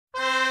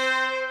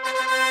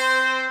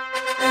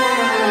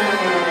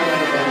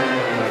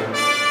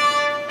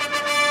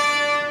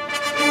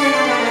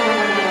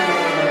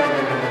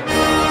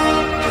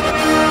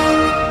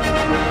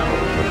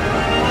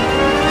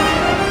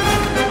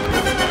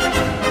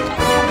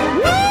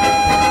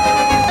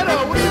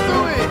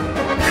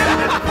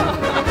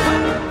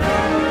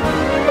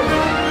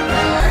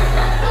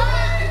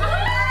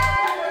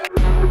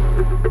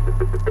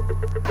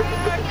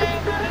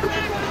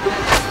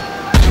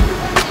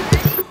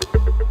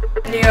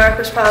New York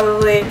was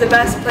probably the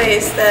best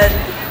place that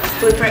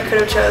Blueprint could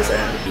have chosen.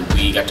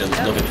 We got to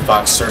look at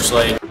Fox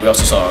Searchlight. We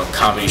also saw a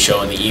comedy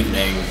show in the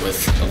evening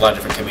with a lot of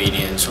different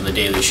comedians from The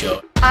Daily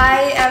Show.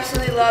 I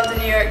absolutely loved the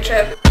New York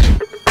trip.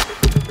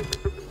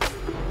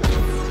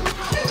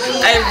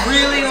 I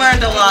really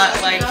learned a lot.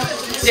 Like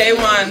day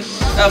one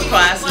of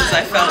classes,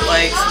 I felt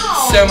like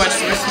so much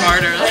more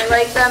smarter. I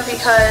like them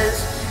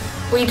because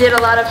we did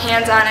a lot of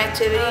hands-on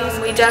activities.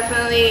 We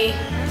definitely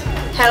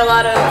had a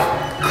lot of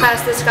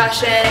class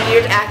discussion.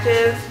 You're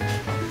active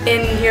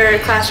in your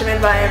classroom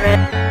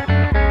environment.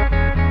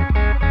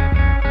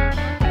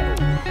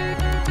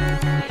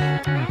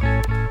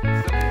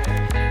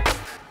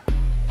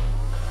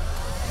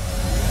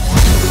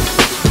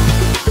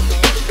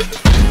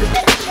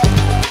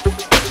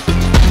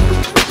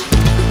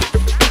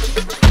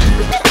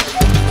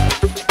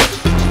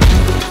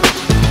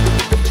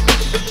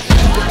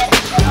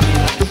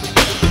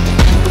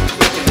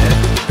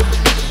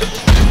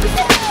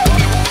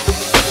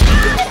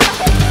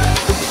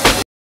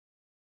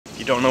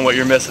 You don't know what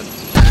you're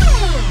missing.